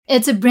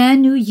It's a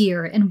brand new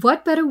year, and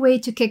what better way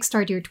to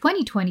kickstart your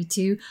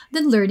 2022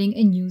 than learning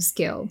a new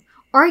skill?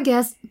 Our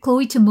guest,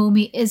 Chloe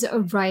Tomomi, is a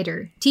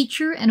writer,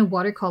 teacher, and a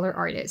watercolor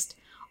artist.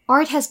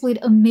 Art has played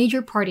a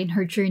major part in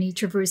her journey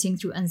traversing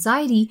through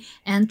anxiety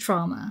and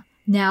trauma.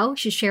 Now,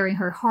 she's sharing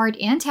her heart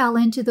and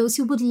talent to those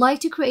who would like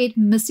to create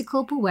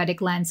mystical,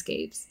 poetic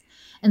landscapes.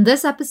 In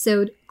this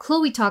episode,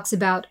 Chloe talks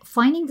about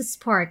finding the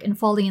spark and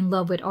falling in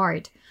love with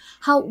art,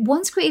 how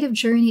one's creative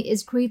journey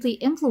is greatly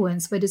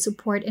influenced by the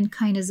support and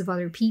kindness of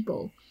other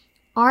people,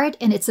 art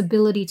and its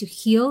ability to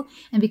heal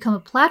and become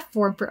a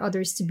platform for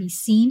others to be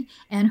seen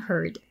and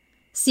heard,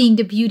 seeing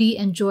the beauty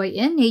and joy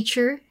in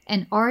nature,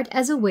 and art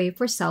as a way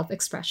for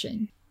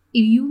self-expression.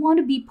 If you want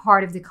to be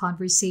part of the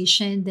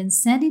conversation, then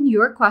send in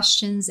your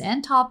questions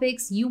and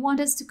topics you want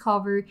us to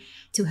cover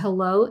to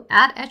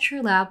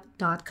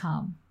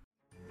hello@etcherlab.com.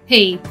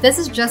 Hey, this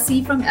is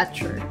Jessie from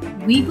Etcher.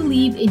 We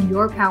believe in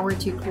your power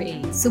to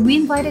create, so we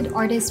invited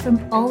artists from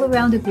all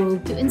around the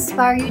globe to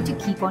inspire you to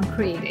keep on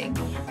creating.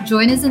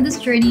 Join us in this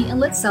journey and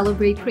let's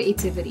celebrate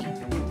creativity.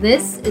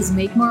 This is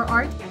Make More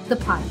Art, the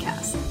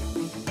podcast.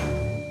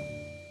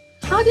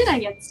 How did I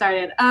get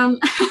started?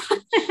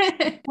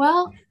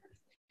 Well,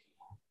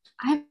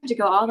 I have to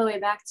go all the way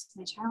back to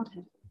my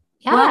childhood.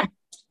 Yeah.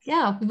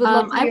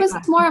 I was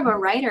more of a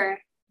writer.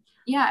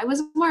 Yeah, I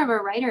was more of a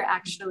writer,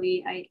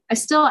 actually. I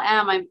still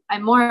am.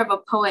 I'm more of a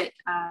poet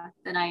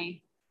than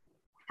I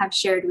have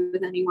shared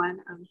with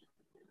anyone.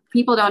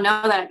 People don't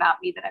know that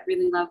about me, that I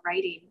really love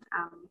writing.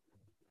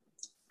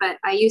 But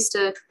I used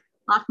to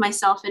lock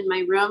myself in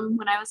my room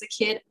when I was a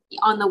kid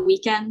on the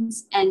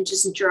weekends and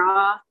just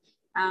draw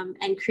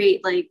and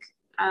create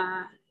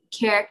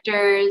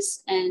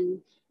characters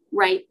and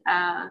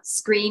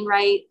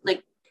screenwrite,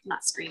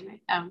 not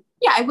screenwrite.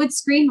 I would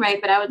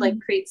screenwrite, but I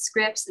would create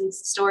scripts and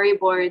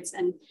storyboards.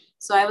 And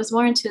so I was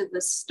more into the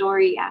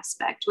story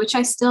aspect, which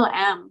I still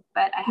am,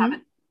 but I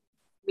haven't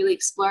really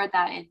explored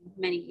that in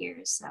many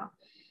years. So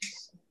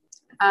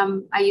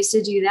I used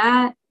to do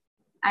that.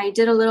 I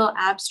did a little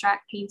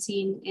abstract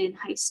painting in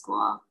high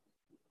school.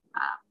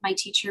 My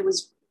teacher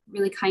was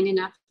really kind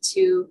enough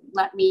to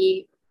let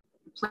me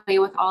play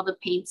with all the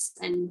paints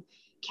and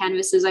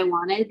canvases I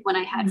wanted when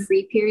I had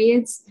free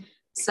periods.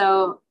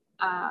 So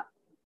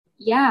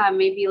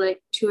maybe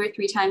 2 or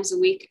 3 times a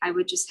week, I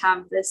would just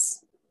have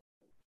this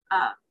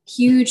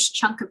huge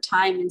chunk of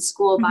time in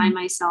school by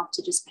myself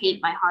to just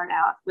paint my heart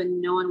out when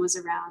no one was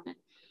around. And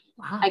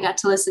I got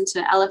to listen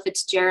to Ella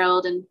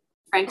Fitzgerald and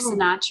Frank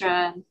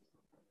Sinatra. And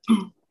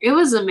it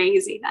was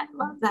amazing. I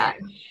love that.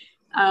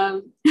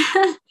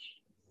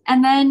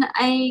 And then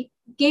I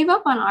gave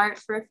up on art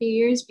for a few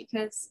years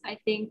because I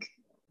think,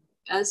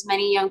 as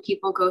many young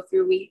people go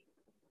through, we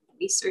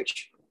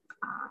search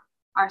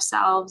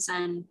ourselves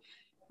and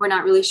we're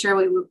not really sure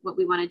what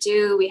we want to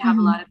do. We have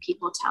a lot of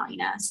people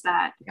telling us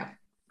that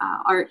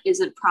art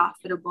isn't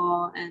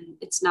profitable and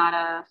it's not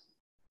a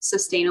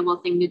sustainable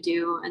thing to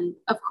do. And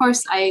of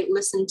course, I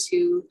listened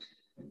to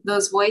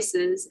those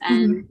voices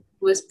and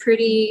was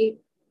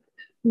pretty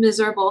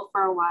miserable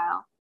for a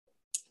while.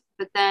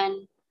 But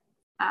then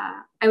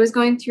I was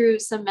going through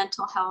some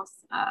mental health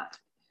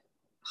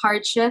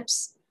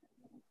hardships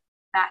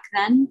back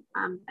then.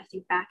 I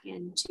think back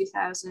in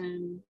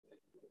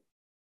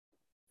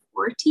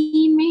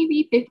 2014,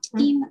 maybe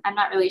 15. I'm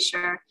not really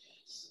sure.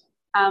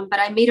 But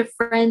I made a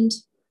friend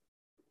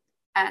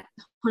at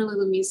the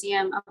Honolulu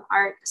Museum of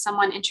Art.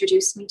 Someone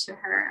introduced me to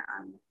her,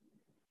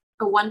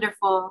 a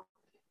wonderful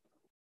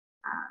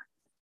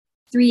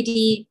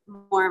 3D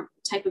more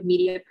type of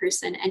media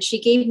person. And she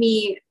gave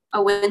me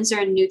a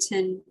Winsor &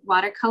 Newton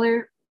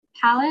watercolor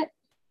palette,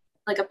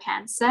 like a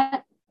pan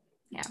set.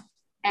 Yeah.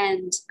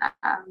 And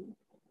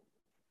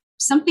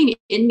something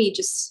in me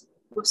just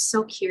was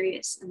so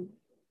curious, and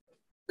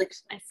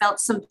I felt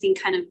something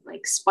kind of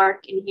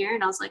spark in here,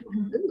 and I was like,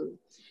 ooh.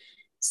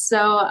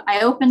 So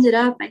I opened it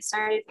up, I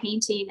started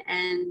painting,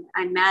 and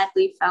I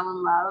madly fell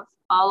in love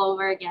all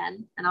over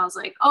again. And I was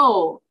like,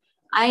 oh,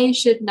 I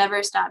should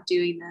never stop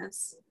doing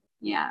this.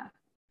 Yeah.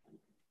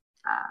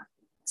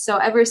 So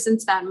ever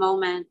since that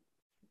moment,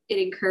 it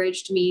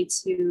encouraged me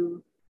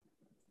to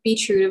be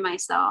true to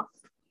myself.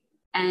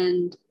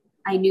 And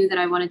I knew that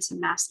I wanted to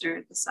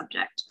master the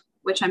subject,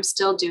 which I'm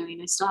still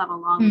doing. I still have a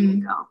long way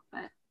to go,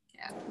 but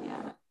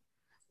yeah.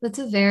 That's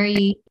a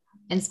very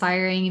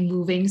inspiring and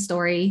moving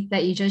story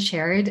that you just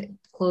shared,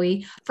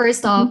 Chloe.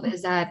 First off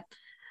is that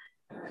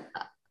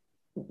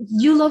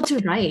you love to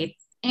write.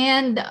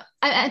 And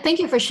I thank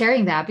you for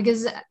sharing that,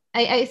 because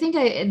I think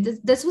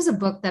this was a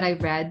book that I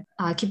read,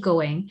 Keep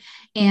Going,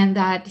 and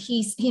that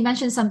he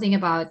mentioned something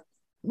about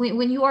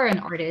when you are an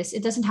artist,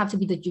 it doesn't have to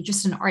be that you're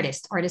just an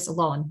artist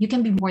alone. You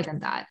can be more than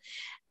that.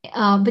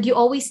 But you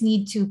always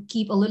need to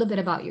keep a little bit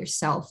about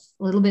yourself,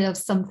 a little bit of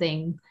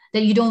something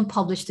that you don't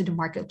publish to the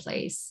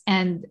marketplace.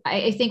 And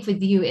I think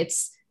with you,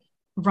 it's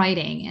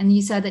writing. And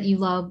you said that you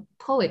love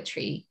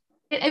poetry.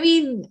 I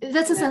mean,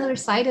 that's another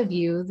side of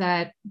you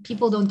that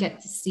people don't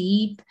get to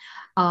see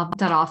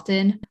that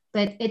often,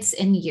 but it's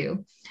in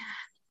you.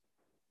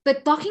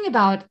 But talking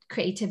about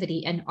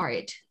creativity and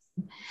art,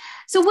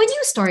 So when you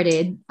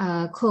started,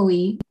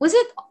 Chloe, was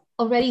it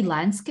already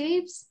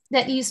landscapes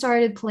that you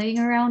started playing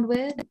around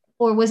with,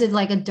 or was it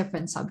like a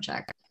different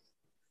subject?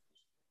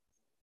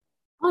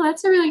 Oh,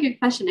 that's a really good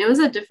question. It was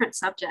a different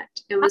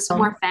subject. It was Oh,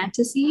 more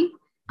fantasy.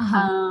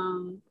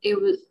 uh-huh. It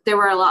was there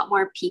were a lot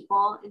more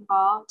people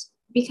involved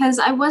because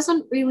I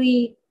wasn't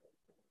really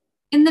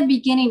in the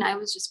beginning. I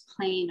was just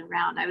playing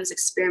around. I was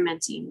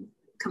experimenting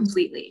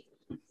completely.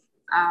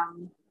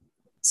 Um,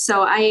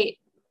 so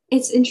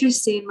it's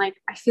interesting. Like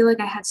I feel like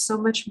I had so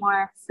much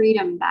more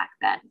freedom back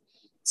then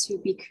to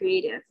be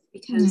creative Mhm.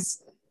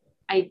 because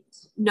I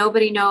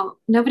nobody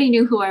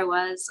knew who I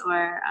was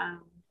or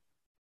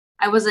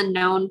I wasn't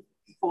known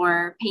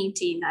for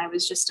painting. I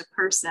was just a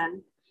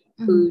person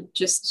Mhm. who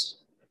just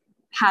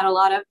had a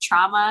lot of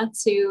trauma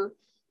to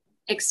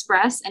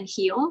express and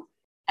heal.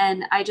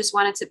 And I just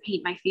wanted to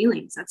paint my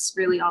feelings. That's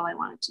really all I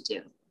wanted to do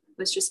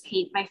was just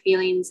paint my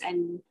feelings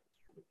and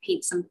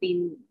paint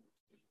something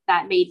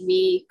that made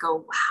me go,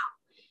 wow,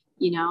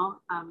 you know?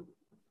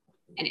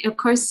 And of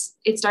course,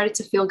 it started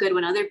to feel good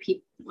when other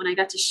people, when I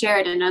got to share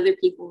it and other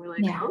people were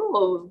like, Yeah,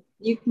 oh,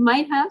 you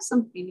might have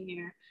something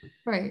here.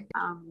 right.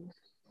 Um,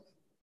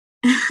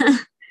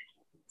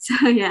 so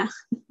yeah.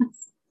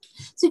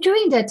 So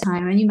during that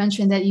time, and you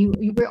mentioned that you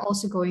were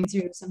also going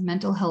through some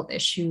mental health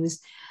issues,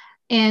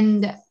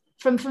 and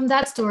from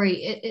that story,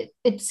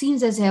 it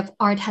seems as if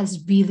art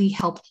has really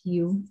helped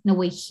you in a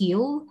way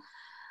heal.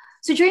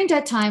 So during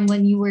that time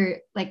when you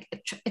were like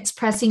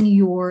expressing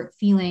your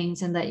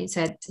feelings and that you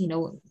said,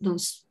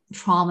 those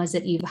traumas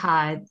that you've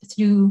had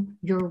through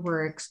your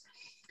works,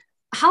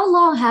 how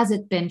long has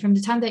it been from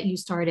the time that you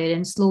started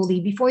and slowly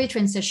before you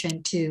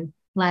transitioned to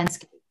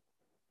landscape?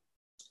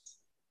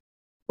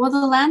 Well,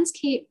 the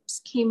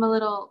landscapes came a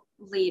little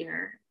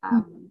later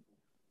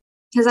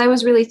because I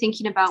was really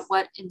thinking about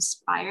what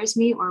inspires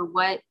me or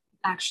what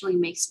actually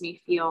makes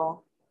me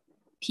feel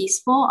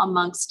peaceful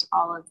amongst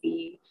all of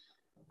the,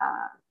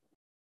 uh,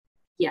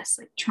 yes,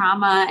 like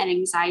trauma and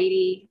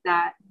anxiety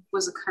that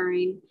was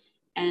occurring.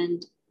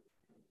 And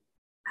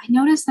I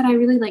noticed that I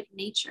really like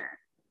nature,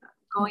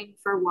 going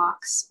for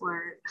walks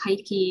or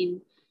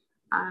hiking,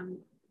 um,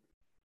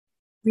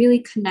 really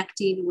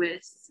connecting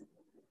with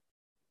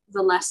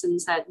the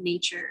lessons that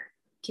nature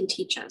can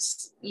teach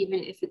us,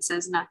 even if it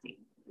says nothing,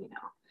 you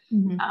know.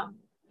 Mhm.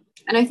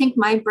 And I think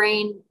my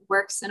brain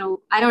works in a,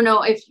 I don't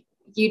know if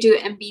you do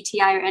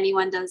MBTI or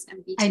anyone does I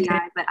did.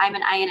 MBTI, but I'm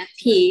an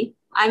INFP.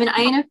 I'm an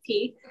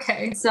INFP.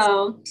 Okay.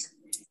 So,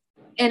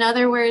 in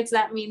other words,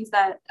 that means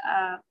that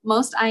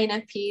most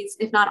INFPs,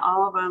 if not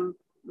all of them,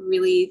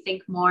 really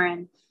think more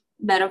in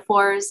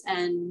metaphors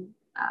and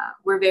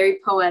we're very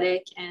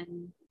poetic.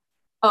 And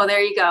oh,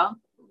 there you go.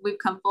 We've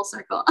come full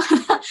circle.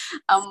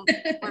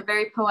 We're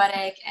very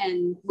poetic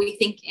and we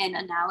think in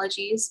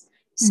analogies.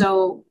 Mhm.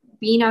 So,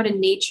 being out in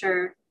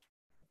nature,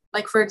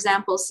 like for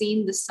example,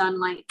 seeing the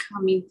sunlight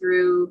coming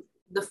through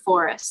the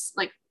forest,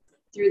 like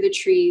through the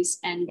trees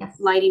and Yes.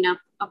 lighting up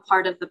a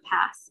part of the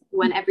path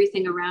when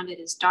everything around it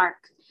is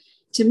dark.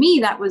 To me,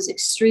 that was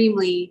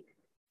extremely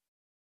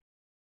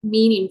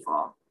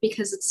meaningful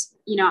because it's,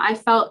 I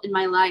felt in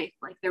my life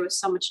like there was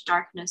so much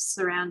darkness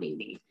surrounding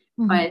me.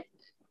 Mhm. But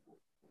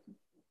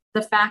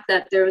the fact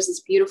that there was this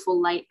beautiful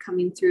light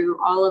coming through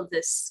all of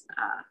this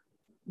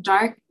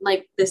dark,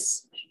 like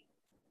this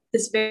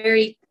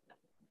very,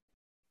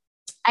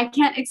 I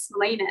can't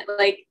explain it.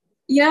 Like,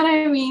 you know what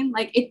I mean?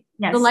 Like the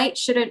Yes. light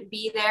shouldn't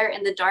be there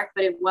in the dark,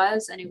 but it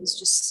was, and it was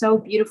just so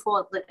beautiful.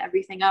 It lit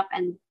everything up,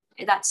 and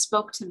that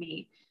spoke to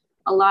me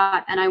a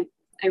lot. And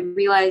I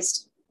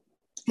realized,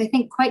 I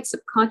think quite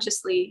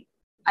subconsciously,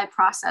 I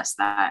processed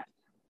that.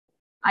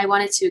 I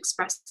wanted to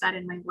express that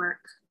in my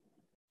work.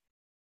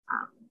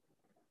 Um,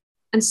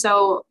 and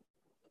so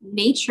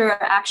nature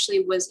actually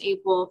was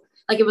able,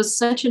 like, it was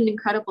such an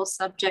incredible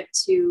subject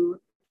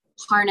to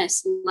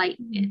harness light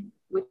Mhm. in,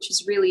 which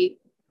is really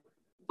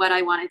what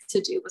I wanted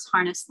to do, was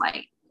harness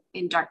light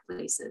in dark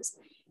places.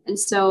 And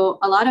so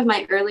a lot of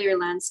my earlier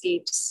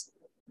landscapes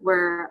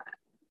were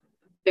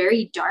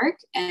very dark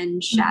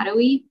and Mhm.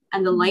 shadowy,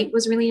 and the light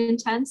was really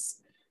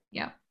intense.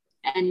 Yeah.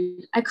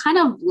 And I kind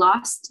of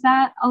lost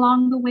that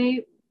along the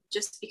way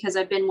just because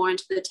I've been more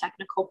into the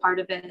technical part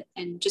of it,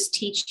 and just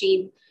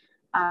teaching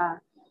uh,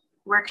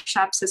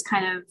 workshops has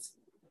kind of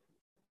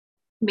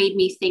made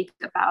me think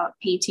about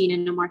painting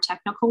in a more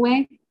technical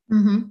way.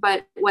 Hmm.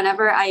 But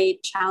whenever I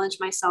challenge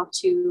myself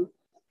to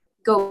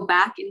go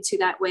back into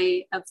that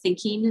way of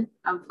thinking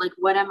of like,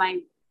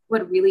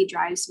 what really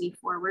drives me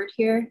forward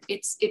here,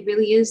 it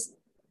really is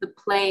the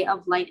play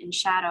of light and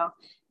shadow,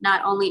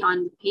 not only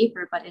on the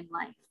paper but in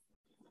life.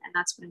 And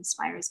that's what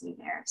inspires me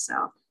there.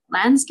 So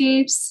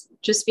landscapes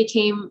just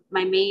became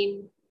my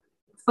main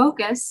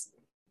focus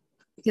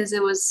because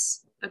it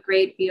was a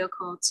great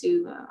vehicle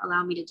to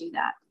allow me to do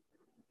that.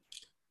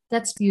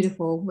 That's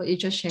beautiful what you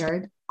just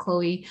shared,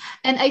 Chloe.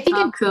 And I think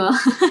Oh, cool.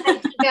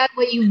 I get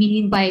what you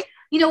mean by,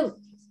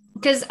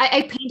 because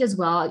I paint as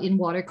well in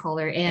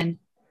watercolor. And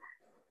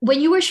when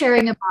you were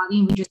sharing about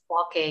you just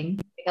walking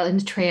out in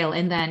the trail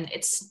and then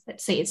it's,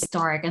 let's say it's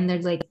dark and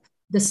there's like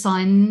the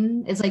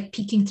sun is like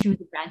peeking through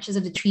the branches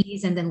of the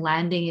trees and then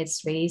landing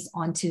its rays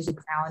onto the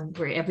ground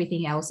where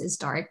everything else is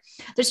dark.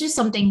 There's just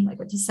something, like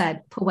what you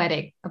said,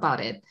 poetic about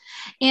it.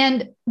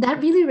 And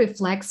that really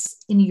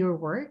reflects in your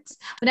works.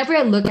 Whenever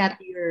I look at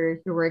your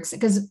works,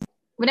 because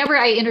whenever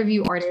I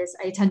interview artists,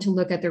 I tend to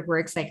look at their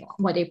works, like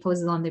what they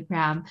posted on the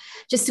gram,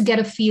 just to get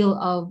a feel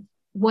of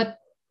what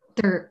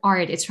their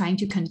art is trying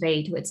to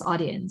convey to its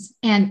audience.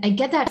 And I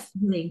get that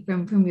feeling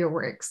from your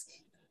works.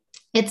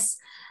 It's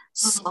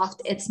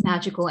soft, it's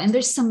magical, and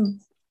there's some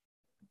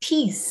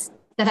peace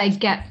that I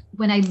get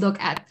when I look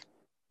at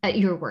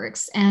your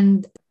works.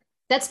 And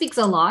that speaks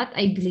a lot,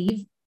 I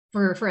believe,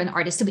 for an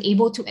artist to be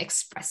able to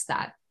express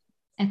that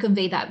and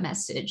convey that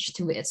message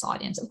to its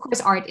audience. Of course,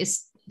 art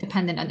is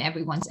dependent on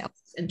everyone's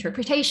else's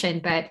interpretation,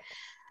 but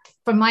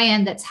from my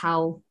end, that's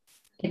how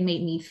it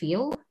made me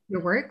feel,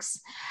 your works.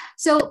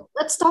 So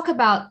let's talk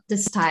about the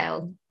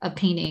style of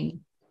painting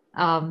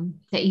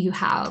that you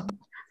have.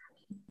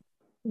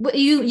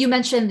 You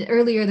mentioned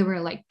earlier there were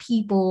like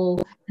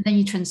people, and then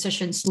you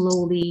transitioned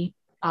slowly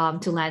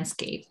to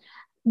landscape.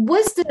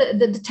 Was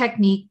the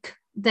technique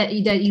that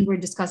you were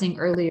discussing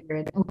earlier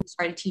when you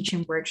started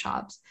teaching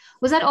workshops,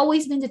 was that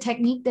always been the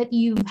technique that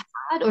you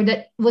had, or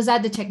that was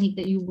that the technique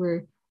that you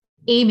were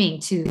aiming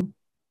to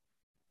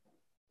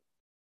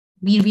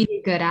be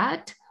really good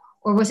at,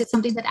 or was it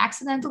something that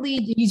accidentally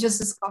you just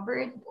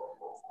discovered?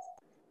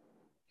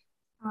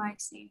 Oh, I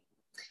see.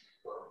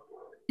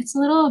 It's a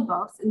little of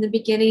both. In the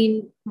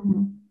beginning,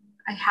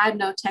 I had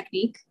no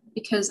technique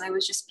because I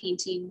was just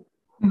painting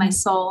my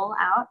soul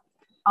out,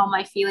 all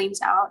my feelings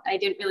out. I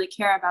didn't really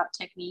care about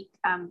technique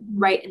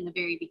right in the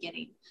very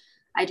beginning.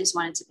 I just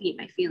wanted to paint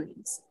my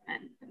feelings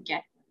and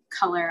get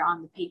color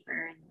on the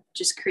paper and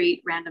just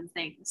create random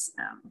things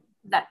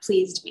that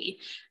pleased me.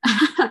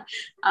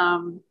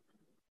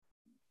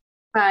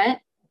 But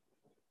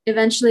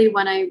eventually,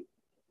 when I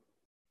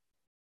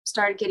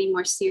started getting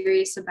more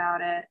serious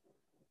about it,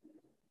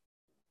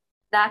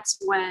 that's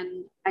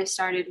when I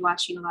started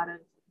watching a lot of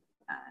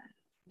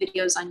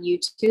videos on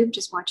YouTube,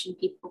 just watching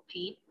people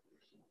paint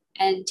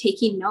and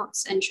taking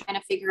notes and trying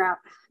to figure out,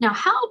 now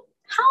how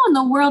in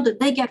the world did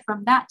they get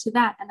from that to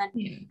that? And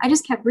then I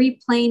just kept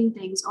replaying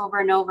things over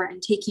and over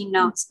and taking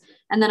notes.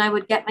 And then I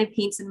would get my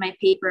paints in my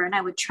paper and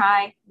I would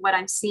try what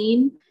I'm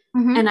seeing,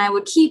 and I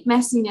would keep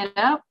messing it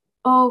up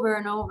over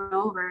and over and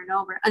over and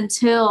over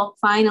until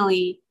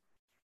finally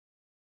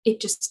it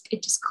just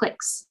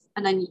clicks,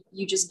 and then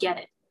you just get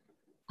it.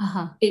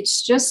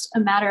 It's just a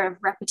matter of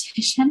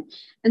repetition.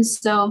 And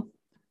so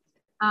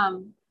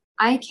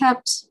I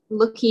kept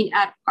looking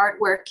at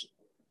artwork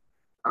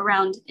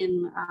around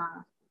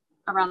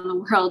around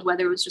the world,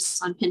 whether it was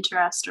just on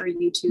Pinterest or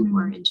YouTube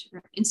or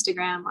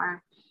Instagram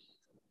or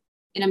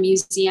in a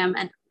museum.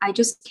 And I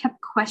just kept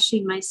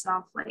questioning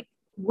myself, like,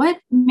 what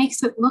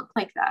makes it look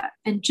like that?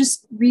 And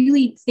just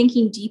really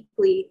thinking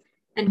deeply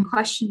and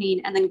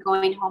questioning, and then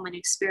going home and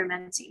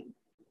experimenting.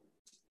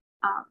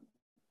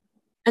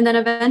 And then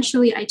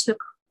eventually I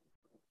took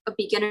a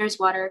beginner's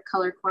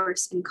watercolor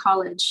course in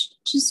college,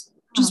 just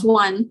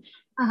one.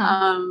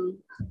 And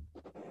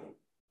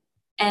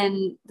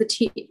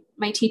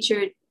my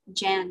teacher,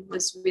 Jan,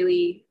 was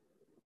really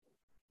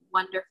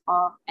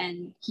wonderful,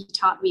 and he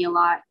taught me a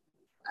lot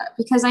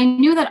because I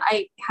knew that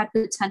I had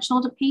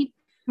potential to paint.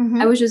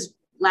 I was just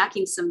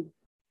lacking some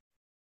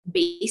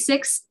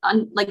basics,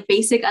 like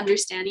basic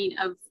understanding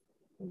of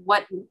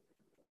what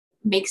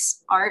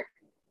makes art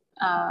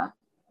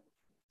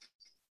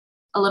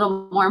a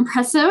little more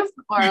impressive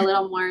or a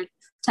little more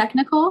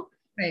technical,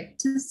 right,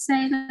 to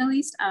say the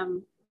least.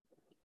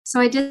 So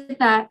I did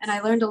that and I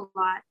learned a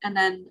lot. And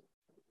then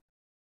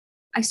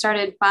I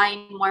started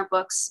buying more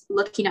books,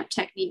 looking up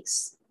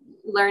techniques,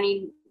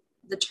 learning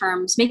the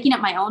terms, making up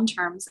my own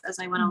terms as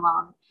I went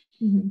along.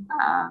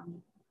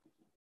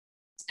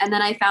 And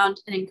then I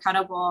found an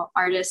incredible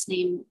artist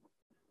named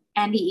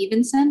Andy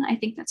Evenson. I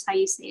think that's how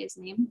you say his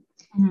name.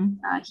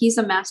 He's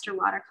a master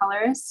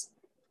watercolorist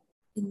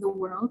in the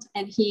world,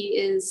 and he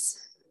is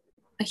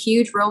a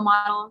huge role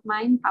model of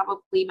mine,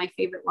 probably my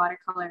favorite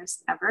watercolorist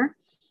ever.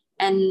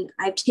 And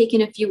I've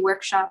taken a few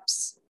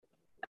workshops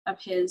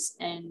of his,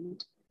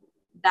 and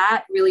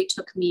that really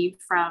took me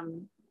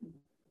from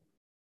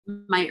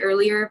my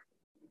earlier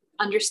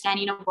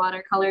understanding of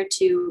watercolor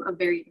to a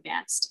very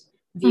advanced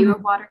view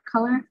of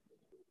watercolor.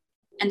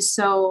 And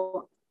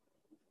so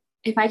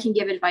if I can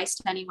give advice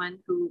to anyone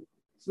who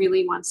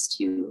really wants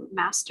to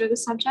master the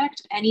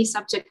subject, any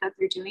subject that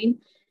they're doing,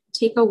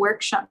 take a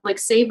workshop, like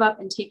save up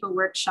and take a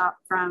workshop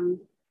from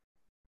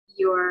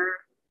your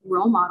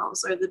role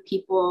models or the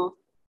people,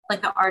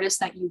 like the artists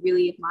that you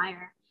really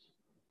admire,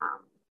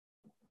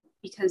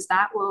 because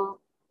that will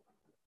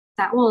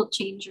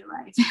change your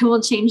life. It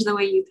will change the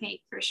way you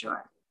paint for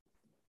sure.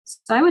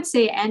 So I would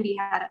say Andy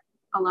had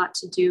a lot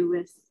to do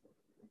with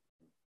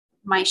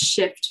my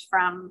shift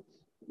from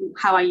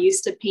how I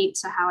used to paint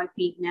to how I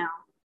paint now.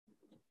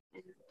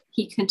 And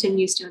he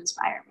continues to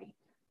inspire me.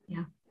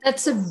 Yeah,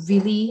 that's a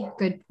really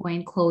good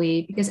point,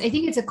 Chloe, because I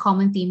think it's a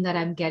common theme that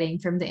I'm getting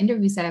from the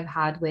interviews that I've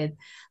had with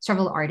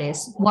several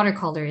artists,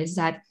 watercolors,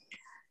 that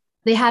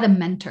they had a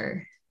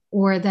mentor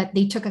or that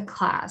they took a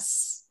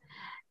class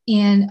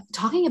and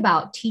talking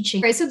about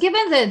teaching. Right. So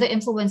given the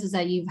influences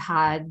that you've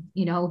had,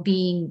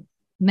 being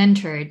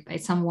mentored by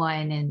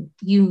someone and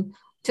you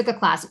took a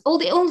class,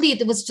 only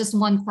it was just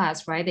one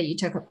class, right, that you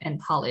took in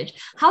college.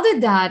 How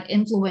did that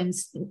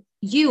influence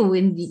you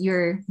in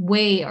your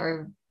way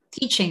or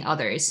teaching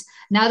others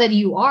now that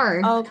you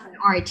are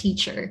a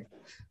teacher?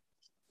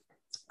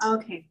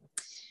 Okay.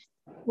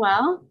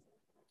 Well,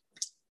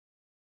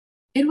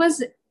 it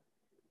was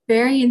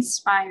very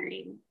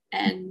inspiring.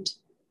 And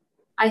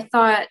I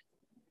thought,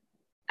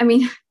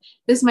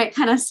 this might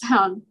kind of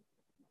sound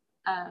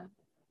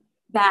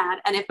bad.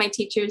 And if my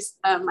teachers,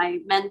 my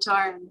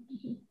mentor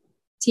and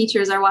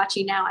teachers are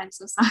watching now, I'm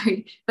so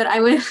sorry. But I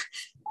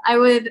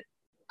would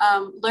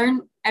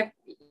learn,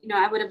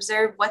 I would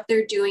observe what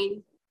they're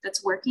doing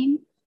that's working.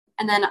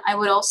 And then I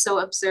would also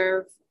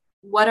observe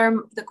what are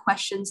the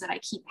questions that I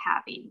keep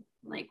having?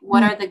 Like,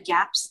 what are the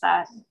gaps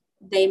that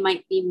they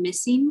might be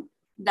missing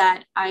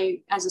that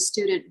I, as a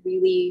student,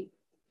 really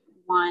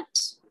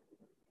want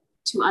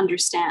to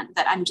understand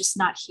that I'm just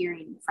not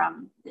hearing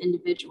from the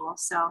individual.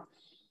 So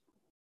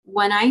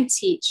when I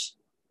teach,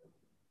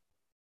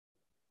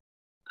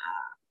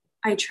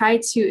 I try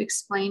to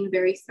explain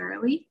very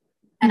thoroughly,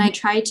 and I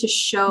try to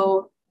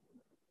show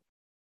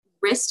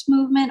wrist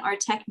movement or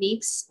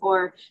techniques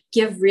or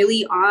give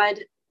really odd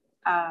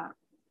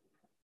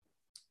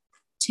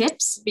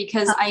tips,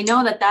 because I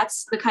know that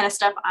that's the kind of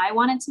stuff I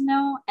wanted to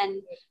know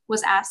and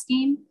was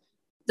asking.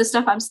 The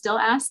stuff I'm still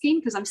asking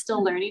because I'm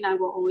still learning. I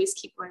will always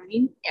keep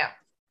learning.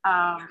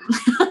 Yeah.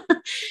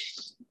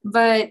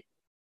 But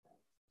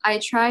I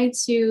try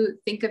to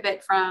think of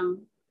it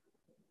from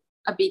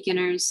a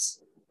beginner's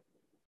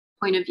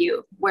point of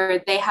view,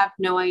 where they have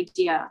no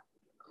idea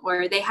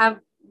or they have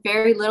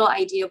very little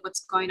idea of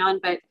what's going on.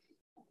 But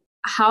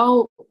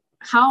how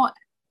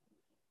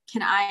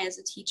can I, as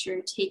a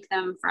teacher, take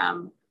them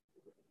from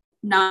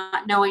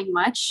not knowing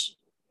much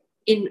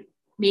in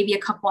maybe a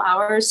couple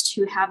hours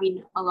to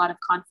having a lot of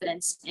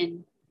confidence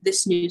in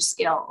this new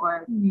skill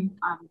or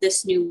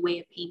this new way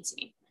of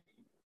painting?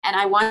 And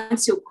I want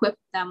to equip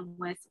them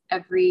with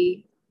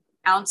every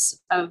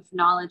ounce of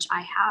knowledge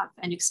I have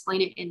and explain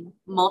it in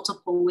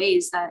multiple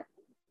ways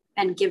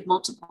and give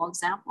multiple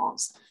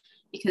examples,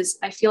 because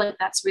I feel like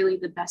that's really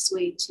the best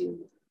way to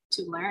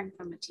learn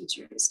from a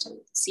teacher, is to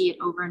see it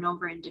over and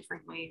over in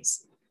different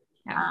ways.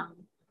 Yeah.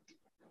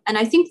 And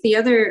I think the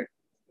other,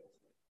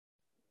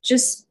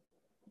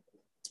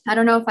 I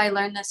don't know if I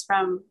learned this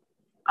from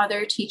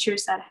other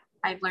teachers that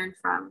I've learned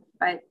from,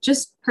 but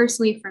just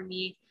personally for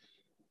me,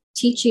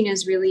 teaching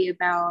is really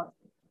about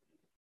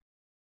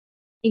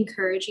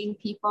encouraging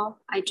people.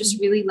 I just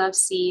really love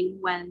seeing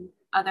when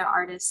other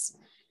artists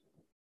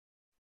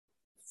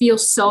feel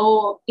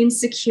so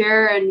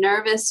insecure and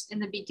nervous in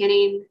the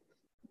beginning,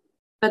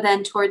 but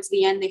then towards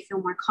the end, they feel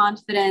more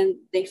confident.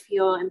 They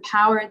feel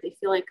empowered. They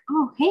feel like,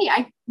 oh,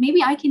 hey,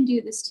 maybe I can do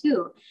this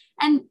too.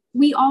 And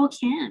we all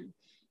can.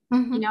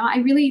 I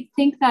really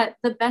think that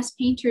the best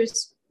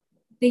painters,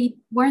 they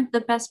weren't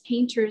the best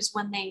painters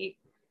when they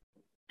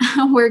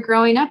were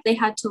growing up. They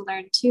had to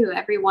learn too.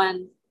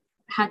 Everyone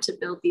had to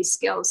build these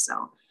skills.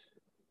 So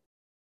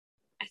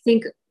I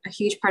think a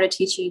huge part of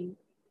teaching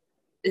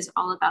is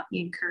all about the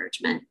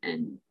encouragement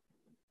and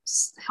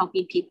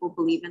helping people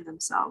believe in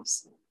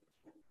themselves.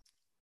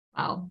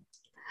 Wow.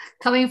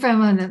 Coming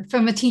from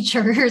a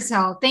teacher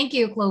herself. Thank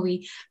you,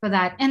 Chloe, for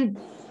that. And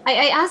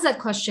I asked that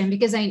question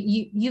because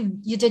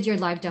you did your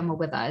live demo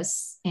with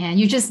us, and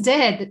you just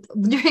did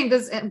during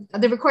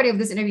the recording of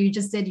this interview, you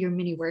just did your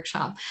mini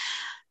workshop.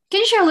 Can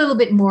you share a little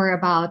bit more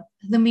about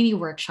the mini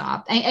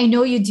workshop? I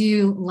know you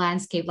do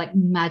landscape, like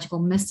magical,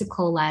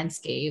 mystical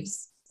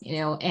landscapes,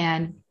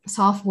 and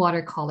soft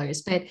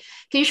watercolors, but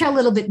can you share a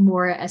little bit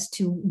more as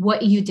to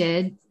what you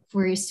did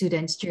for your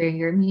students during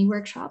your mini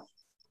workshop?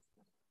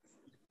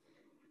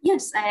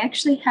 Yes, I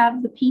actually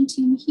have the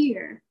painting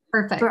here.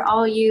 Perfect. For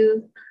all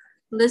you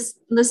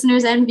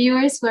listeners and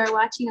viewers who are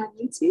watching on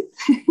YouTube,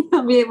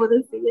 you'll be able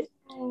to see it.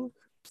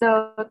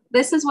 So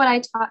this is what I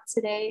taught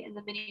today in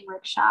the mini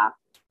workshop.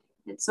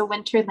 It's a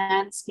winter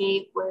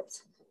landscape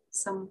with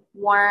some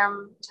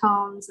warm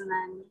tones and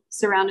then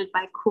surrounded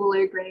by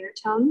cooler, grayer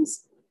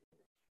tones.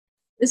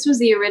 This was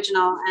the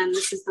original, and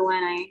this is the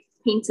one I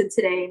painted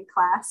today in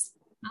class.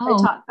 I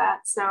taught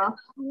that, so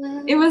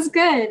it was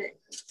good.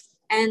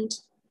 And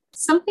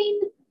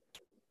something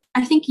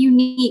I think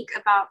unique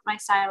about my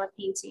style of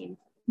painting,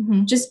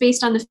 just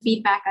based on the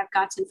feedback I've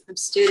gotten from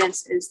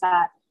students, is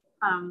that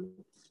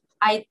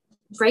I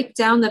break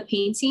down the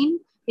painting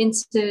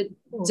into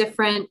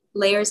different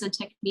layers and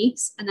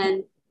techniques, and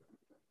then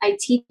I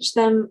teach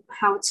them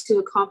how to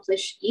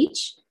accomplish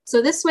each.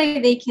 So this way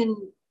they can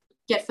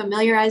get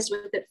familiarized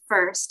with it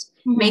first,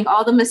 make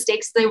all the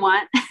mistakes they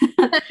want.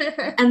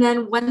 And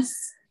then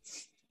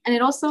and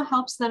it also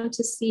helps them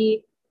to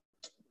see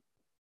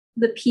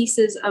the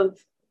pieces of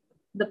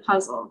the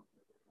puzzle.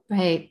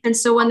 Right. And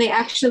so when they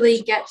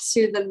actually get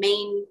to the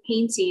main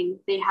painting,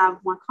 they have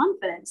more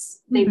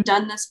confidence. They've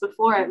done this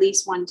before at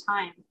least one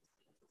time.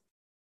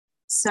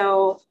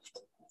 So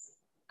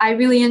I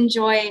really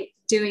enjoy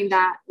doing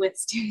that with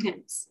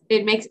students.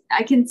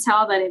 I can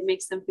tell that it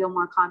makes them feel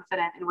more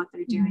confident in what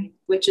they're doing,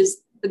 which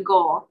is the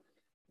goal.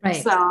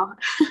 Right. So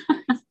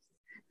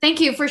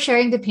thank you for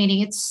sharing the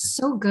painting. It's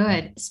so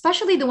good,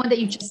 especially the one that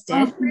you just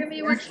did for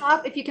your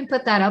workshop. If you can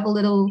put that up a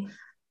little,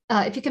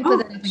 if you can put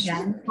that up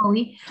again,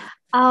 Chloe.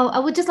 I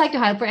would just like to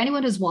highlight for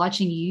anyone who's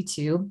watching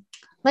YouTube,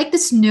 like the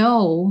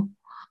snow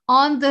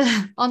on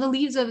the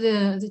leaves of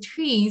the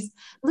trees,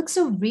 it looks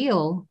so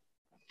real.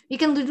 You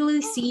can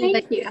literally see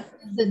like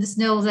the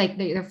snow, like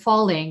they're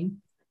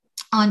falling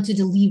onto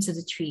the leaves of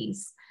the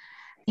trees.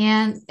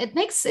 And it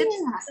makes it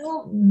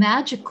so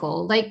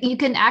magical. Like you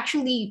can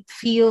actually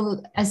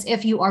feel as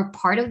if you are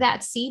part of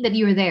that scene, that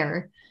you're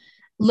there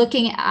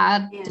looking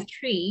at the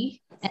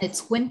tree and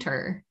it's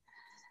winter,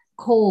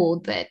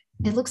 cold, but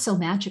it looks so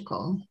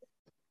magical.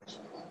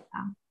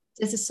 Wow.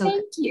 This is so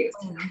Thank you.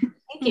 Thank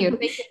you.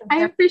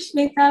 I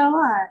appreciate that a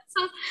lot.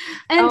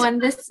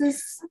 And this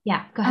is go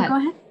ahead. Go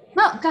ahead.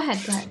 No, go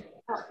ahead.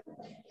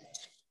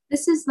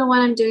 This is the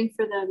one I'm doing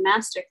for the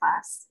master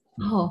class.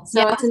 Oh,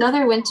 so it's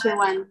another winter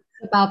one.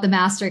 About the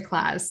master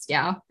class.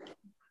 Yeah.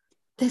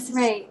 This is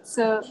right.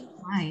 So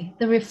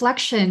the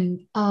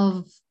reflection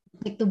of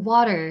like the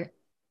water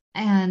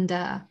and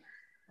the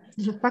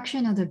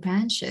reflection of the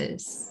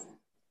branches.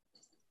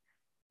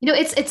 You know,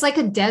 it's like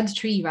a dead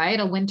tree, right?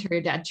 A winter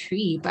dead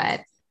tree,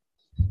 but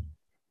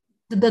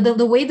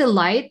the way the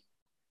light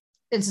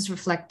is just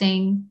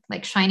reflecting,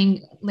 like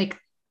shining like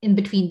in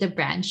between the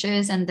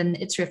branches, and then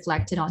it's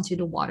reflected onto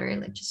the water,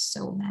 like just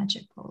so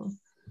magical.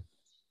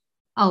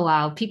 Oh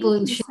wow,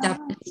 people should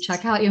definitely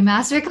check out your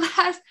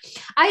masterclass.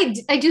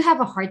 I do have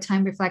a hard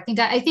time reflecting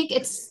that. I think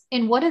it's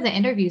in one of the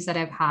interviews that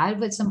I've had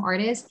with some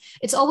artists,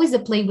 it's always the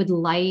play with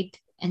light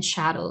and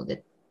shadow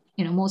that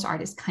most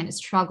artists kind of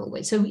struggle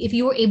with. So if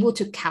you were able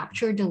to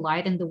capture the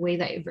light and the way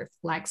that it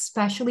reflects,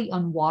 especially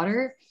on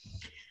water,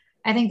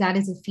 I think that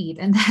is a feat,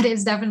 and that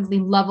is definitely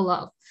level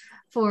up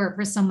for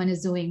someone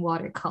who's doing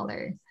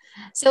watercolor.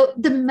 So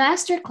the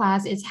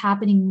masterclass is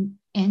happening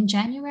in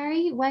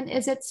January. When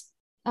is it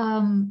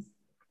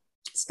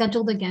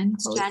scheduled again?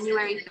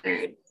 January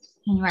 3rd.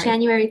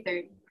 January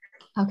 3rd.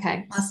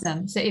 Okay,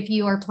 awesome. So if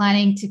you are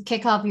planning to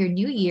kick off your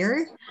new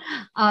year,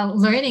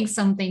 learning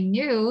something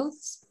new,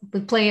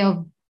 the play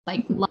of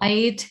like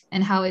light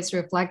and how it's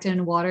reflected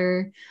in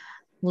water,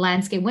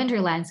 landscape, winter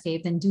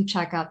landscape, then do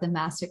check out the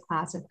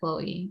masterclass of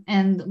Chloe.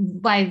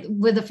 And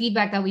with the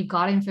feedback that we've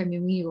gotten from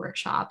your new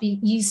workshop,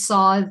 you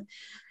saw,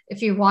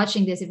 if you're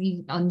watching this, if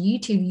you on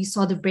YouTube, you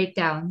saw the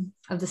breakdown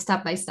of the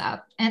step by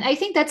step. And I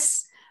think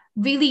that's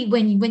really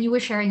when you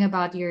were sharing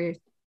about your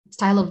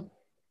style of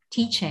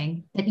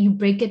teaching, that you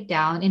break it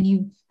down and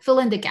you fill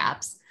in the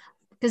gaps,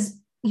 because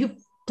you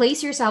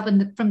place yourself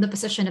from the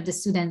position of the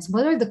students.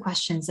 What are the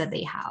questions that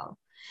they have?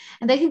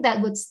 And I think that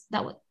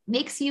what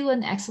makes you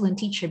an excellent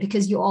teacher,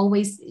 because you're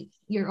always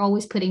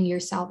putting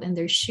yourself in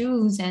their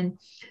shoes and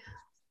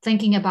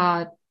thinking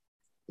about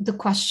the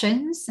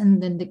questions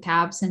and then the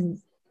gaps and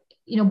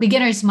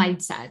beginner's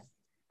mindset,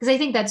 because I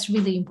think that's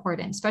really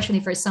important,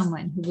 especially for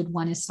someone who would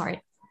want to start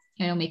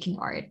making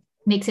art.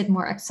 Makes it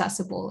more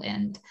accessible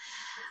and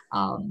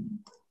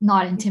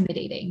not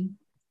intimidating.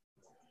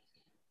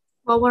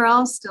 Well, we're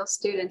all still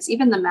students,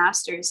 even the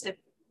masters.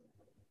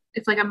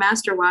 If like a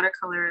master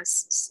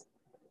watercolorist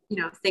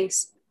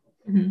thinks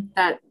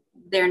that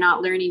they're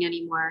not learning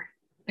anymore,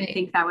 right. I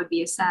think that would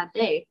be a sad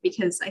day,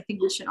 because I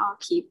think we should all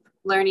keep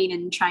learning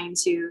and trying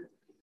to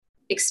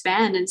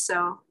expand. And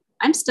so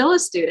I'm still a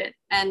student,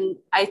 and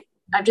I've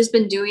just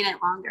been doing it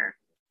longer,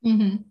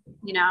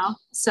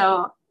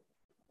 so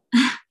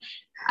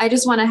I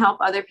just want to help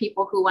other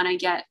people who want to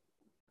get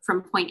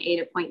from point A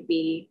to point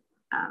B.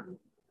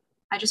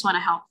 I just want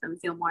to help them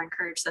feel more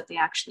encouraged that they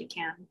actually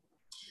can.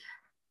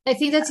 I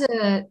think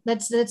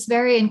that's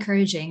very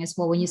encouraging as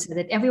well, when you said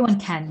that everyone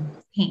can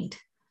paint.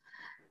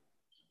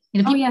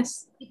 People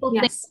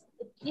think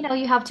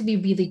you have to be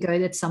really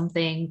good at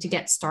something to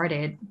get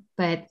started,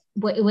 but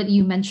what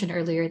you mentioned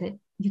earlier, that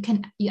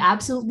you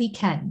absolutely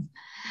can.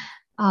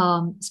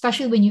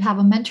 Especially when you have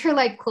a mentor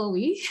like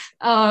Chloe.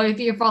 If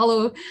you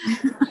follow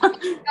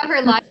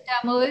her live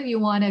demo, if you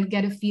want to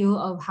get a feel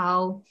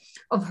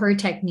of her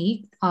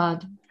technique,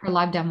 her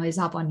live demo is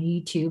up on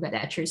YouTube at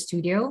Etcher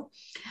Studio,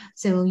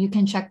 so you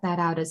can check that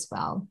out as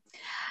well.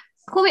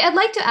 Chloe, I'd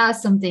like to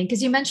ask something,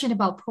 because you mentioned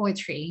about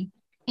poetry,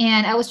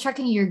 and I was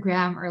checking your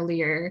gram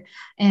earlier,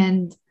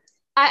 and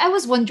I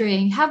was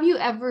wondering, have you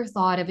ever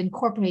thought of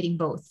incorporating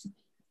both,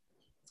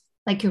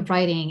 like your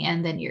writing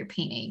and then your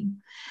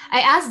painting? I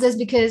asked this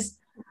because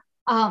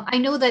I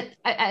know that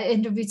I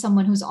interviewed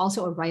someone who's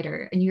also a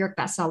writer, a New York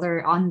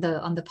bestseller, on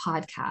the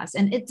podcast,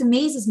 and it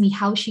amazes me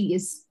how she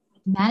is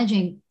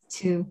managing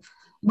to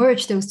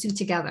merge those two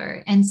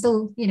together, and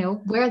so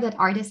wear that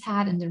artist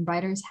hat and then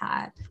writer's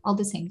hat all at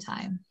the same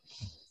time.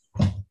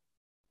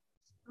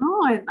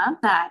 Oh, I love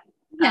that.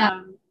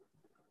 Yeah.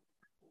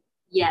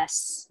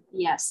 Yes,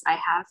 I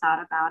have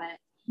thought about it.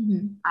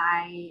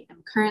 I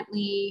am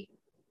currently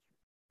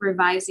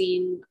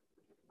revising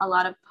a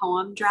lot of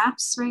poem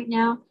drafts right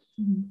now.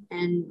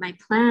 And my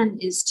plan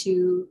is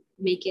to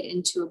make it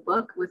into a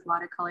book with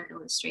watercolor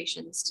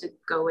illustrations to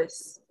go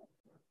with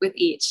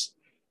each.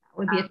 That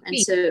would be a and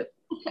to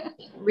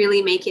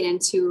really make it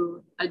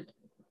into a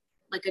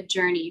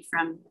journey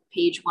from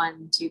page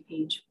 1 to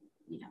page,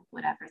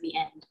 whatever the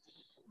end.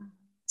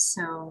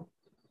 So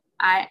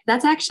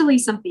that's actually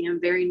something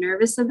I'm very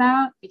nervous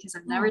about because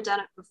I've never done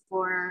it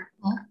before.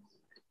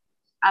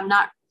 I'm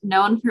not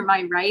known for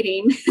my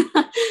writing.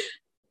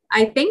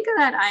 I think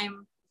that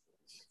I'm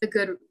a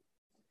good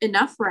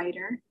enough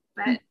writer,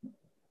 but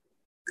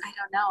I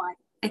don't know.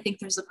 I think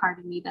there's a part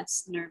of me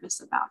that's nervous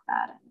about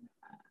that.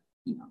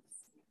 And,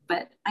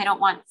 but I don't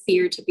want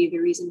fear to be the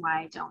reason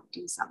why I don't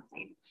do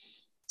something.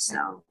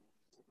 So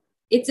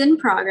it's in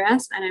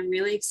progress and I'm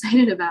really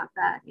excited about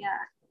that. Yeah.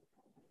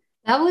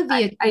 That would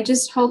be I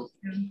just hope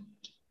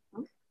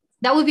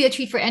that would be a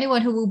treat for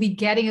anyone who will be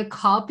getting a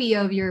copy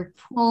of your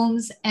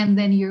poems and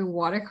then your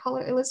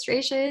watercolor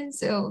illustration.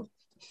 So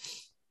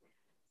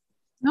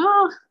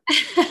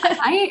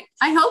I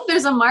hope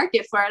there's a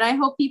market for it. I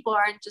hope people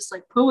aren't just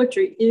like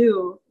poetry.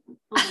 Ew.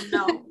 Oh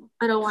no.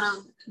 I don't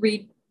want to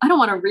read. I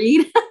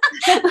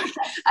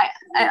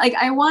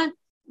want,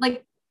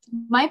 like,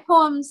 my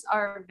poems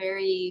are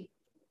very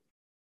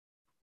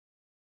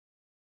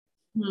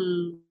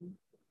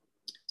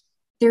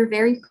they're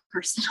very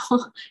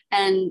personal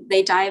and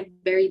they dive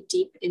very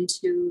deep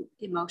into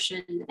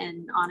emotion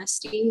and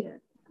honesty,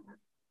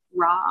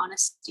 raw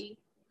honesty.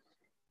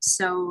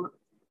 So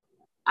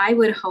I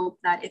would hope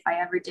that if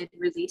I ever did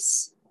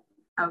release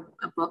a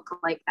book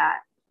like that,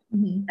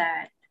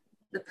 that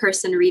the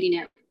person reading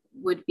it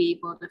would be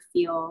able to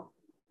feel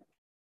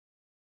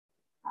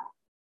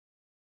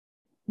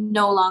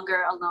no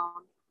longer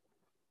alone.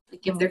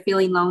 Like if they're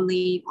feeling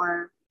lonely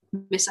or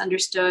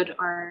misunderstood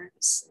or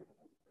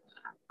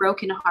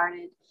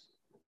brokenhearted,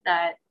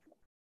 that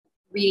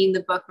reading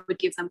the book would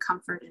give them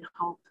comfort and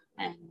hope,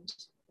 and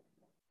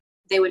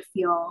they would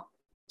feel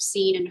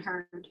seen and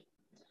heard.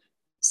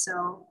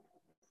 So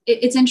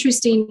it's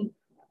interesting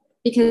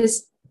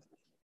because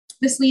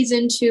this leads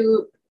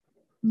into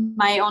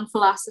my own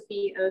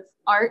philosophy of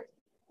art,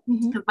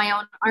 of my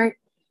own art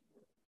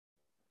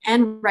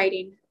and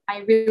writing. I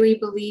really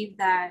believe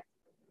that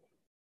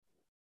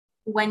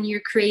when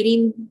you're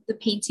creating the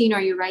painting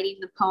or you're writing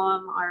the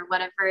poem or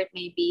whatever it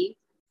may be,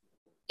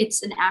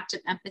 it's an act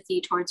of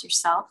empathy towards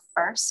yourself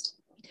first,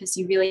 because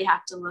you really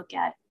have to look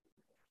at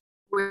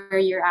where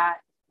you're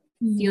at,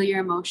 feel your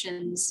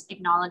emotions,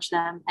 acknowledge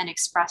them, and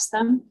express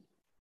them.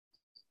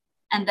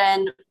 And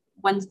then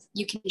when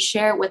you can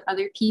share it with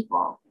other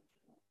people,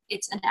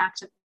 it's an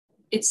act of,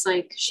 it's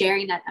like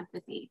sharing that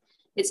empathy.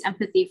 It's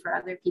empathy for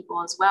other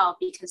people as well,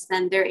 because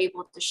then they're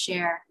able to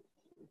share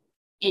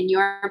in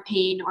your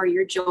pain or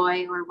your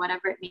joy or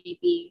whatever it may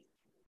be.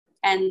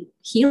 And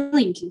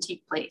healing can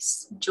take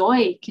place.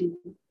 Joy can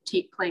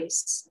take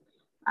place.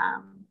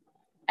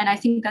 And I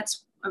think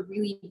that's a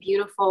really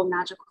beautiful,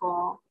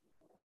 magical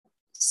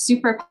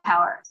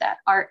superpower that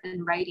art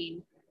and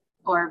writing,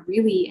 or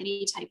really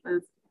any type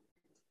of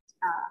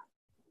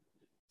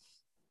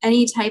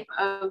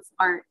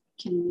art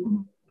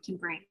can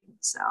bring.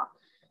 So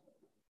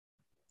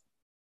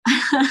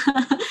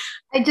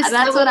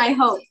that's what I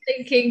hope.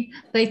 Thinking,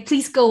 like,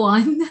 please go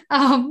on.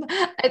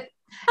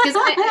 Because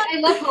I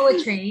love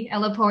poetry.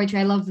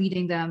 I love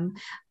reading them,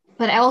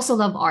 but I also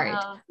love art.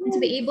 And to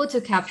be able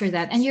to capture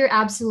that, and you're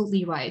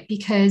absolutely right,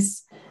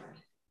 because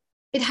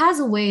it has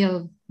a way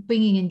of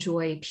bringing in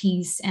joy,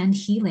 peace, and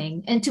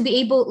healing. And to be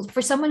able,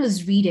 for someone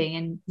who's reading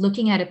and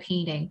looking at a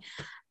painting,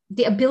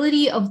 the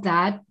ability of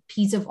that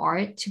piece of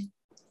art to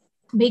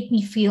make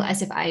me feel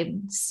as if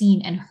I'm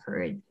seen and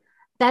heard,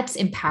 that's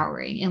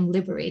empowering and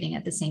liberating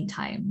at the same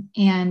time.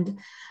 And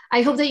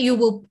I hope that you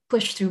will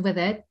push through with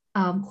it,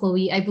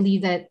 Chloe. I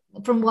believe that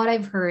from what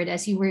I've heard,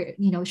 as you were,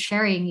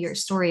 sharing your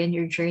story and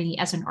your journey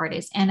as an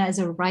artist and as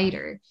a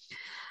writer,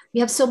 you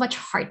have so much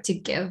heart to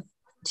give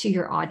to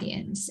your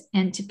audience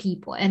and to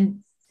people.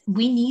 And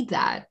we need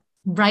that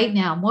right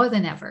now more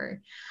than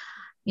ever,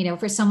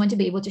 for someone to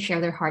be able to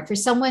share their heart, for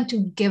someone to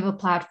give a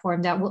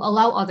platform that will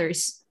allow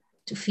others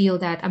to feel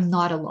that I'm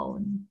not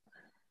alone.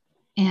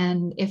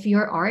 And if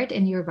your art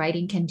and your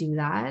writing can do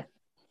that,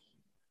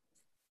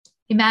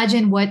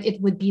 imagine what it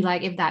would be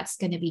like if that's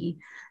going to be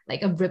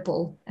like a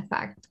ripple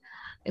effect.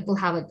 It will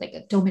have like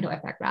a domino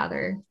effect,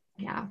 rather.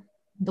 Yeah.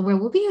 The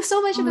world will be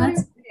so much better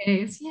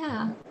place.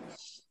 Yeah.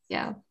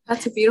 Yeah.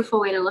 That's a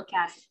beautiful way to look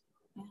at it.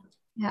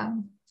 Yeah.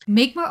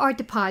 Make More Art,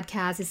 the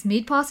podcast, is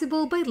made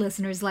possible by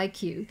listeners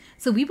like you.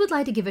 So we would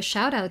like to give a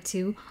shout out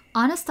to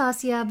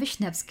Anastasia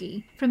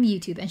Vishnevsky from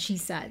YouTube. And she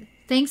said,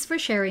 "Thanks for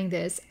sharing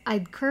this.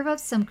 I'd carved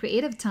out some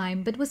creative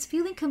time, but was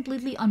feeling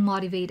completely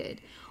unmotivated.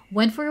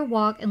 Went for a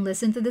walk and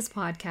listened to this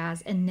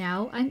podcast, and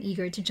now I'm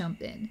eager to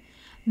jump in.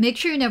 Make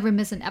sure you never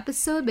miss an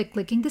episode by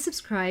clicking the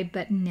subscribe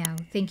button now.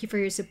 Thank you for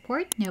your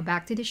support. Now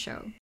back to the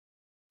show."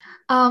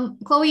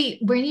 Chloe,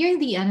 we're near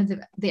the end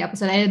of the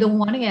episode. I don't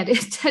want to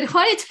edit. I don't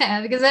want it to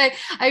end because I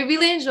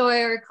really I'm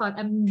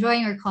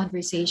enjoying our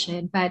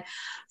conversation. But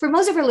for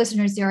most of our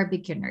listeners, they are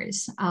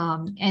beginners.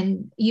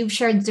 And you've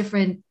shared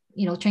different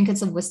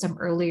trinkets of wisdom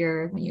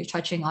earlier when you're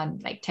touching on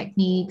like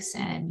techniques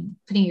and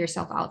putting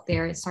yourself out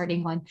there and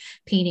starting on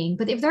painting.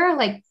 But if there are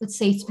like, let's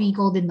say, three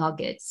golden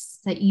nuggets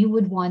that you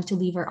would want to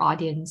leave our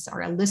audience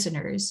or our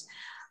listeners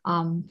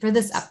for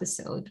this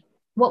episode,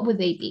 what would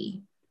they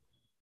be?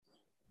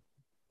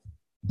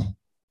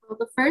 Well,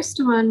 the first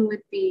one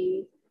would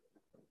be,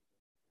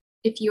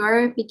 if you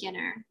are a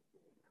beginner,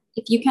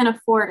 if you can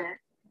afford it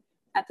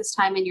at this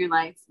time in your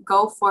life,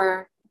 go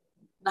for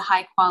the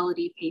high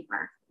quality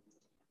paper.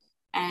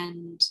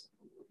 And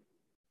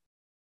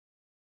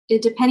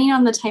depending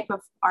on the type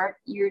of art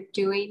you're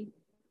doing,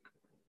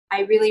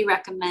 I really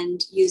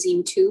recommend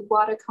using tube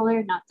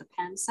watercolor, not the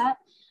pan set.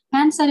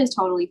 Pan set is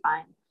totally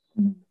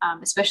fine,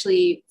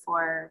 especially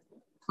for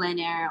plein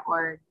air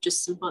or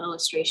just simple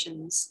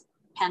illustrations.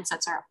 Pan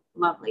sets are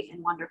lovely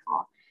and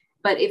wonderful.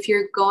 But if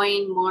you're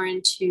going more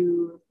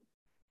into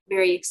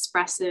very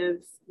expressive,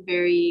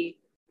 very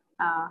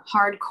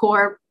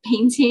hardcore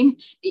painting,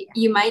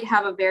 you might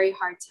have a very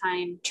hard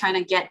time trying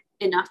to get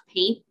enough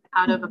paint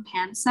out of a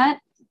pan set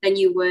than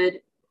you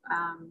would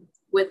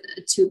with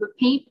a tube of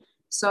paint.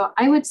 So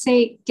I would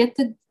say get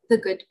the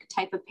good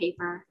type of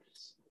paper.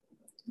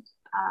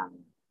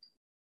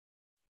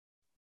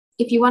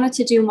 If you wanted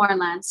to do more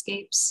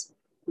landscapes,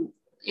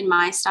 in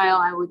my style,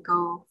 I would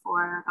go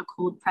for a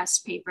cold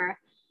pressed paper.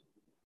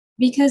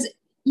 Because,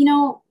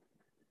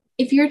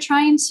 if you're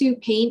trying to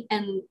paint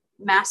and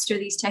master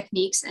these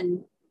techniques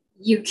and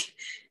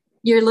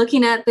you're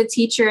looking at the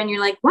teacher and you're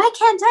like, why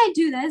can't I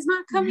do that? It's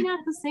not coming out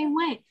the same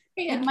way.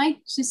 Yeah. It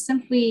might just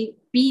simply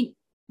be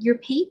your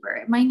paper.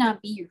 It might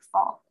not be your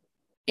fault.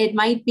 It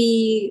might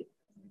be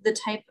the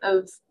type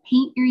of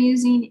paint you're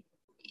using.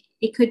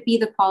 It could be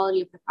the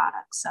quality of the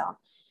product. So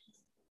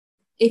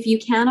if you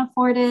can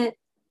afford it,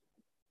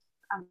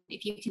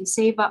 if you can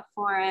save up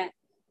for it,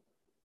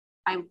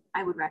 I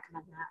would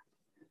recommend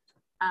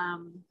that.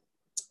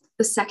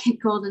 The second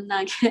golden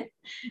nugget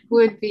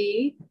would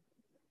be,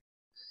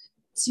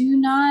 do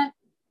not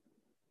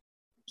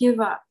give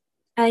up.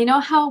 And I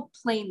know how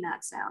plain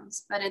that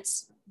sounds, but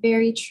it's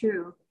very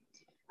true.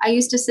 I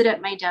used to sit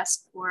at my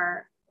desk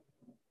for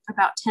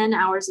about 10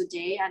 hours a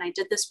day, and I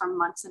did this for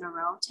months in a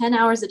row. 10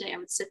 hours a day, I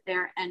would sit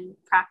there and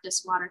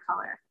practice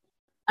watercolor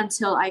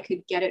until I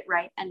could get it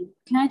right. And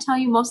can I tell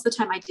you, most of the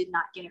time I did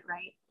not get it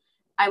right.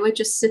 I would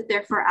just sit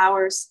there for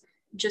hours,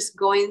 just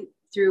going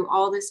through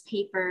all this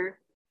paper,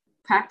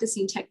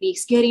 practicing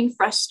techniques, getting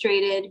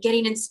frustrated,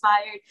 getting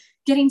inspired,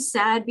 getting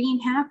sad, being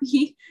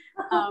happy.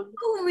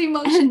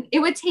 And it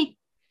would take,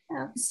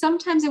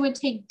 sometimes it would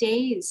take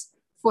days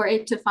for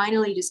it to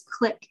finally just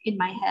click in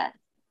my head.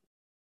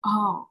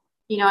 Oh,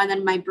 and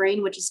then my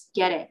brain would just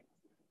get it.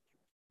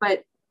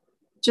 But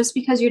just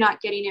because you're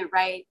not getting it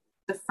right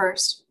the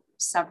first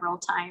several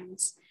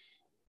times,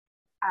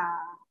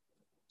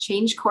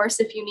 change course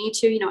if you need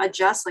to,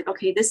 adjust, like,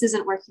 okay, this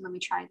isn't working, let me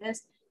try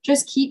this.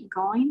 Just keep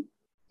going.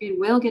 It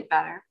will get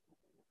better.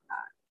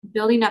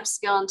 Building up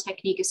skill and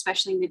technique,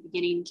 especially in the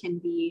beginning, can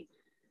be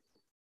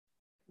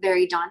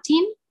very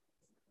daunting,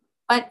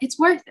 but it's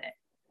worth it.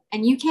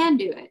 And you can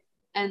do it.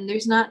 And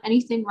there's not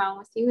anything wrong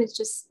with you. It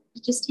just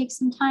takes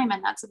some time.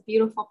 And that's a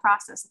beautiful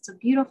process. It's a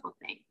beautiful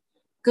thing.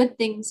 Good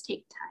things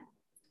take time.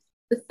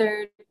 The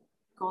third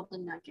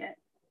golden nugget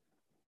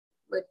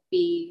would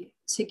be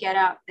to get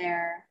out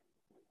there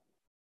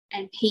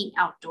and paint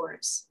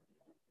outdoors.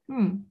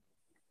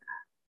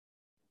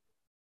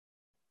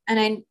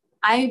 And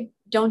I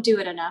don't do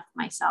it enough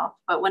myself,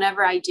 but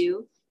whenever I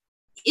do,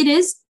 it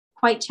is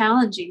quite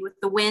challenging with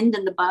the wind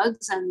and the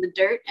bugs and the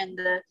dirt and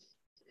the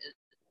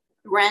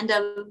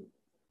random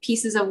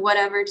pieces of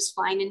whatever just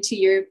flying into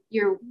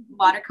your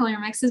watercolor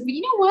mixes. But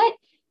you know what?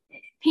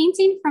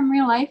 Painting from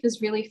real life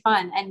is really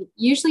fun. And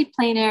usually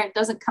plein air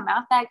doesn't come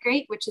out that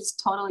great, which is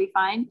totally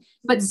fine.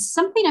 But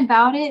something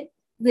about it,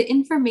 the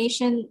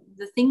information,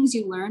 the things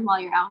you learn while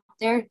you're out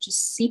there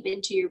just seep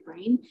into your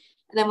brain.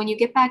 And then when you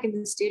get back into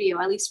the studio,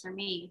 at least for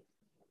me,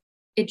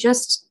 you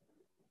just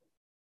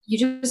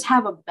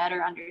have a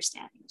better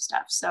understanding of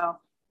stuff. So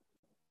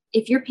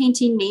if you're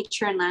painting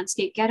nature and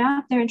landscape, get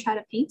out there and try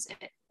to paint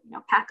it.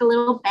 Pack a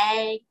little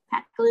bag,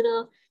 pack a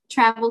little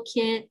travel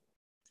kit,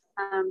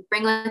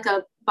 bring like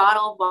a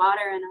bottle of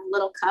water and a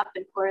little cup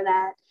and pour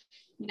that.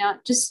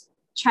 Just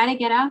try to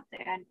get out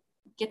there and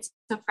get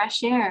some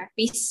fresh air.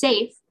 Be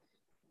safe,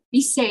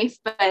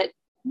 but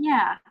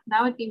yeah,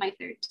 that would be my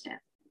third tip.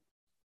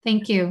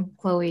 Thank you,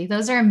 Chloe.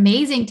 Those are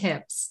amazing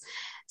tips,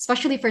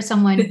 especially for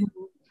someone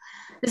who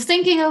is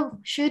thinking of,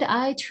 should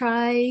I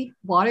try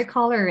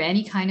watercolor or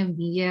any kind of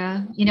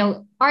media?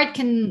 Art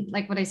can,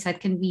 like what I said,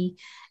 can be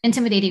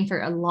intimidating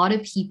for a lot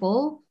of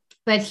people.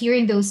 But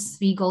hearing those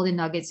three golden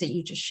nuggets that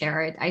you just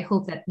shared, I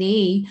hope that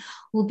they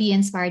will be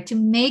inspired to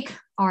make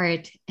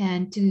art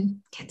and to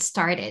get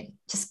started.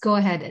 Just go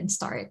ahead and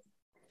start.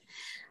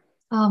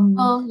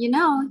 Well, you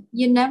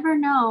never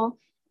know.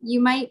 You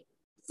might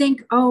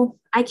think, oh,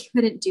 I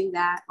couldn't do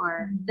that,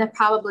 or that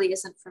probably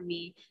isn't for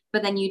me.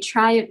 But then you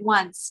try it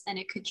once and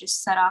it could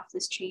just set off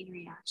this chain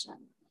reaction.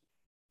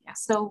 Yeah.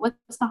 So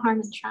what's the harm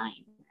in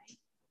trying, right?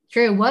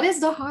 True. What is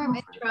the harm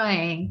in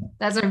trying?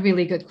 That's a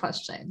really good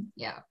question.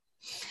 Yeah.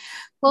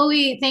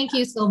 Chloe, thank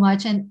you so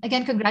much. And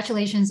again,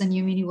 congratulations on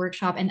your mini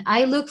workshop. And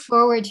I look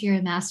forward to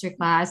your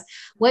masterclass.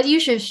 What you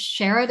should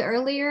shared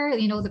earlier,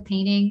 the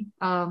painting,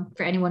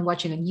 for anyone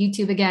watching on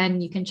YouTube,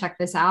 again, you can check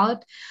this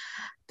out.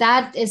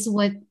 That is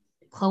what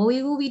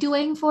Chloe will be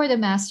doing for the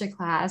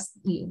masterclass.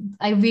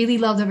 I really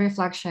love the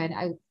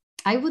reflection.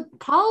 I would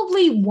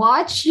probably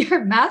watch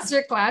your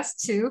masterclass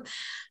too.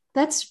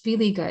 That's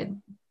really good,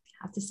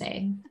 I have to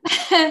say.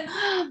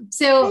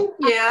 So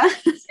yeah,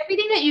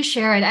 everything that you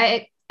shared,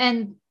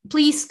 and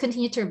please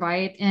continue to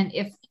write. And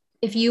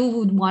if you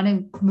would want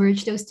to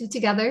merge those two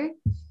together,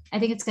 I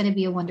think it's going to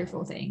be a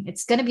wonderful thing.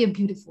 It's going to be a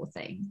beautiful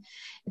thing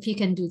if you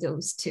can do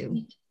those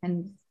two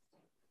and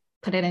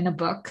put it in a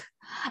book.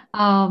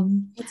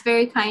 It's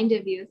very kind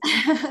of you.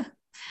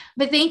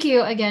 But thank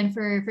you again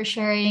for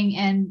sharing,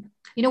 and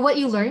what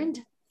you learned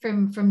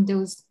from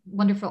those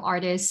wonderful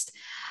artists.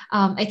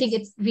 I think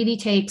it really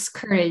takes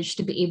courage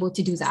to be able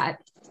to do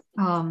that,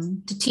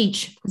 to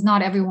teach, because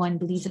not everyone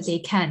believes that they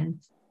can.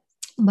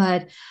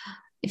 But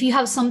if you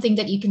have something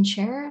that you can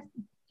share,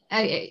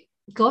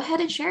 go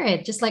ahead and share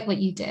it, just like what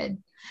you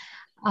did.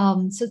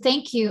 So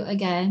thank you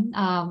again.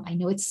 I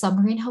know it's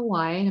summer in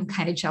Hawaii, and I'm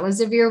kind of jealous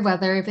of your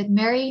weather, but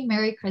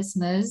Merry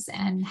Christmas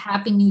and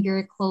Happy New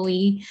Year,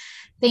 Chloe.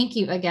 Thank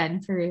you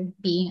again for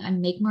being on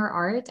Make More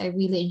Art. I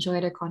really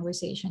enjoyed our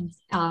conversation,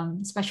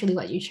 especially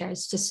what you shared.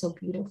 It's just so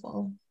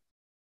beautiful.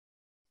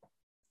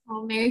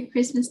 Well, Merry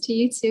Christmas to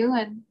you too,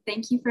 and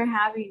thank you for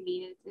having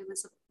me. It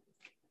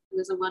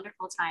was a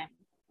wonderful time.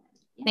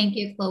 Thank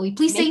you, Chloe.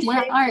 Please Make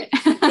more art.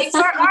 Make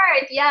more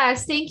art.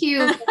 Yes, thank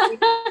you.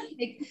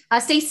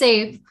 Stay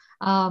safe.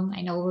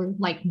 I know we're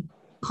like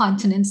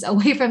continents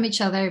away from each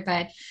other,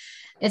 but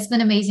it's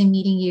been amazing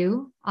meeting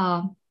you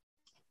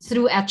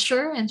through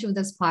Etcher and through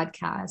this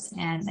podcast.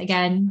 And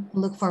again,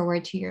 look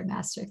forward to your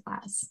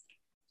masterclass.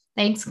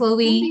 Thanks,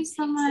 Chloe. Thank you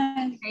so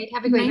much. Great.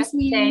 Have a great nice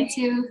meeting day.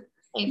 you too.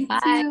 Okay,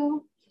 bye.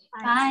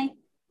 Bye.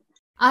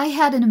 I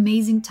had an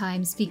amazing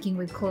time speaking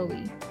with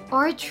Chloe.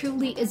 Art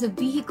truly is a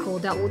vehicle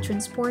that will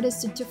transport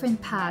us to different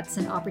paths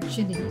and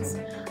opportunities.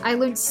 I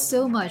learned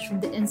so much from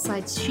the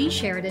insights she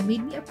shared and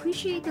made me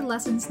appreciate the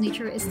lessons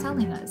nature is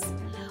telling us.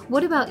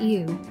 What about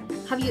you?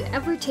 Have you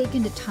ever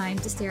taken the time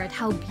to stare at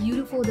how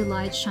beautiful the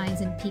light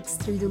shines and peeks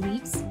through the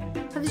leaves?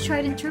 Have you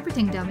tried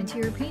interpreting them into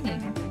your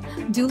painting?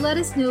 Do let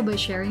us know by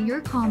sharing your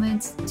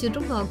comments to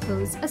the blog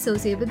post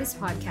associated with this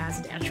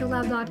podcast at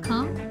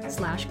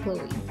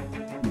etcherlab.com/Chloe.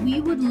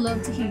 We would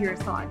love to hear your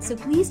thoughts, so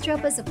please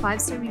drop us a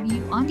 5-star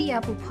review on the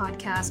Apple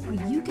Podcast, or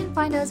you can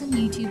find us on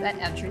YouTube at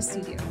Etcher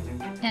Studio.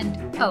 And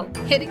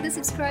hitting the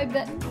subscribe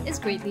button is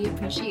greatly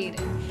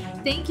appreciated.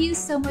 Thank you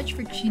so much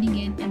for tuning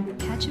in, and we'll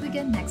catch you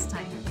again next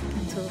time.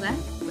 Until then,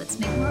 let's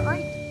make more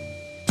art.